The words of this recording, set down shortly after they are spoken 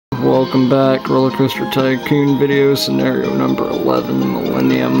welcome back. Roller Coaster Tycoon video scenario number 11,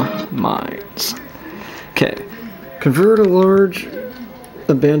 Millennium Mines. Okay, convert a large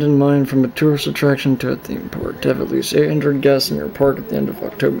abandoned mine from a tourist attraction to a theme park. To have at least 800 guests in your park at the end of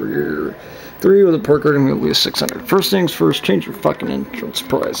October year 3 with a park rating of at least 600. First things first, change your fucking entrance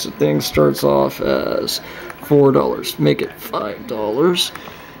price. The thing starts off as $4. Make it $5.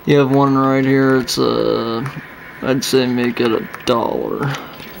 You have one right here. It's I'd say make it $1,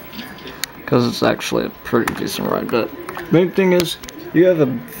 because it's actually a pretty decent ride. But main thing is, you have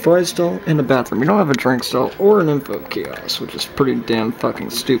a fry stall and a bathroom. You don't have a drink stall or an info kiosk, which is pretty damn fucking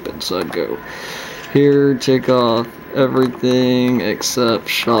stupid. So I'd go here, take off everything except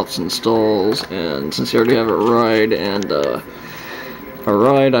shops and stalls. And since you already have a ride and I'd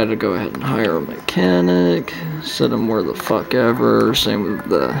go ahead and hire a mechanic, set him where the fuck ever. Same with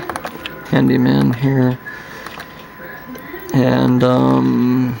the handyman here. And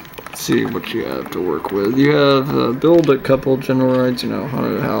let's see what you have to work with. You have build a couple general rides,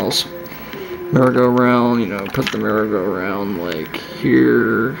 haunted house, merry-go-round, put the merry-go-round like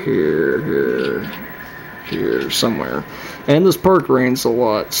here, somewhere. And this park rains a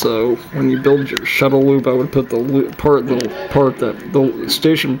lot, so when you build your shuttle loop, I would put the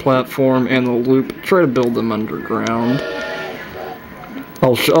station platform and the loop, try to build them underground.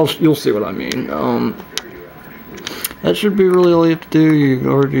 You'll see what I mean. That should be really all you have to do. You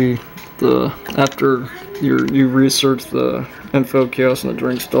already, after you research the info kiosk and the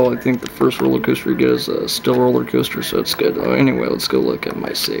drink stall, I think the first roller coaster you get is a still roller coaster, so it's good. Anyway, let's go look at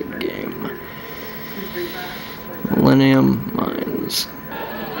my save game. Millennium Mines.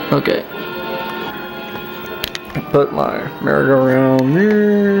 Okay. I put my merry-go-round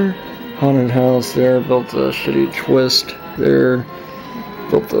there, haunted house there, built a shitty twist there.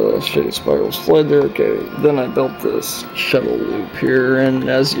 Built the shitty spiral slide there. Okay, then I built this shuttle loop here, and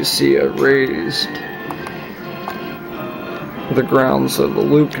as you see, I raised the ground so the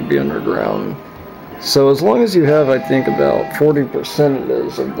loop could be underground. So as long as you have, I think, about 40%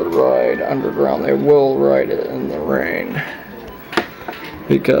 of the ride underground, they will ride it in the rain,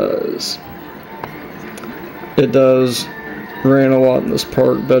 because it does rain a lot in this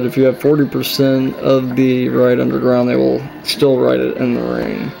park. But if you have 40% of the ride underground, they will still ride it in the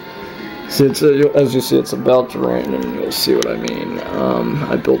rain. See, as you see, it's about to rain, and you'll see what I mean.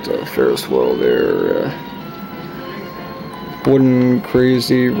 I built a Ferris wheel there, wooden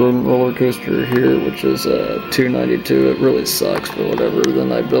crazy rodent roller coaster here, which is $292. It really sucks, but whatever.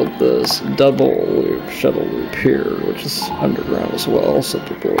 Then I built this double loop shuttle loop here, which is underground as well, so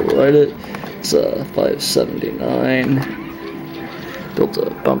people will ride it. It's $579. Built a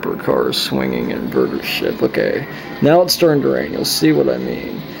bumper car swinging inverter ship. Okay, now it's starting to rain. You'll see what I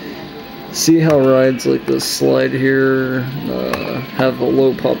mean. See how rides like this slide here have a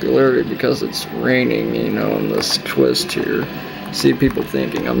low popularity because it's raining, in this twist here. See people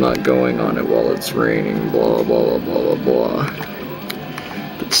thinking I'm not going on it while it's raining, blah blah blah blah blah.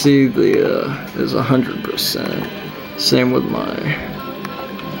 But see, is 100%. Same with my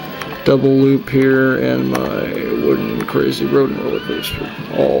double loop here and my wooden crazy rodent roller coaster.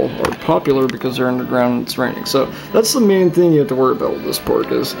 All are popular because they're underground and it's raining. So that's the main thing you have to worry about with this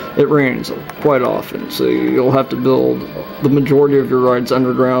park, is it rains quite often. So you'll have to build the majority of your rides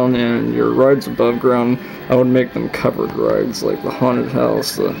underground, and your rides above ground, I would make them covered rides like the haunted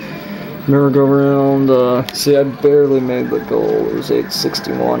house, the merry-go-round. See, I barely made the goal. It was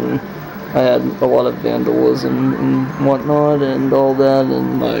 861. I had a lot of vandalism and whatnot and all that,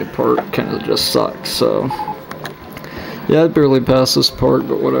 and my part kind of just sucked. So yeah, I barely passed this part,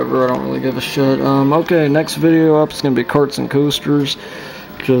 but whatever, I don't really give a shit. Okay, next video up is going to be Carts and Coasters,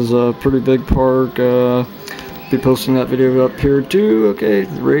 which is a pretty big park. Be posting that video up here too. Okay,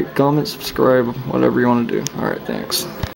 rate, comment, subscribe, whatever you want to do. Alright, thanks.